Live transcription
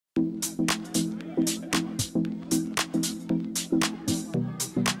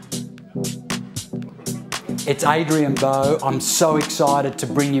it's Adrian Bo. I'm so excited to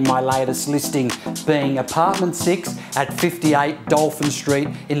bring you my latest listing, being apartment 6 at 58 Dolphin Street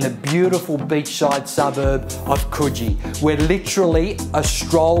in the beautiful beachside suburb of Coogee. We're literally a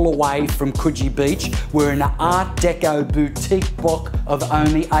stroll away from Coogee Beach. We're in an Art Deco boutique block of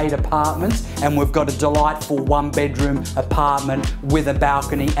only 8 apartments, and we've got a delightful 1-bedroom apartment with a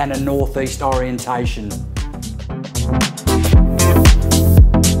balcony and a northeast orientation.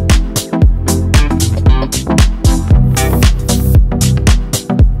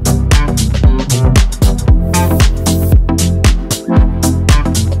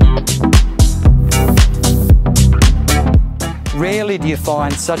 Rarely do you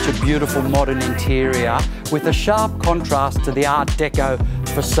find such a beautiful modern interior with a sharp contrast to the Art Deco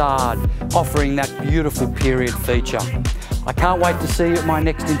facade, offering that beautiful period feature. I can't wait to see you at my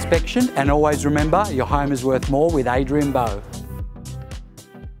next inspection, and always remember, your home is worth more with Adrian Bo.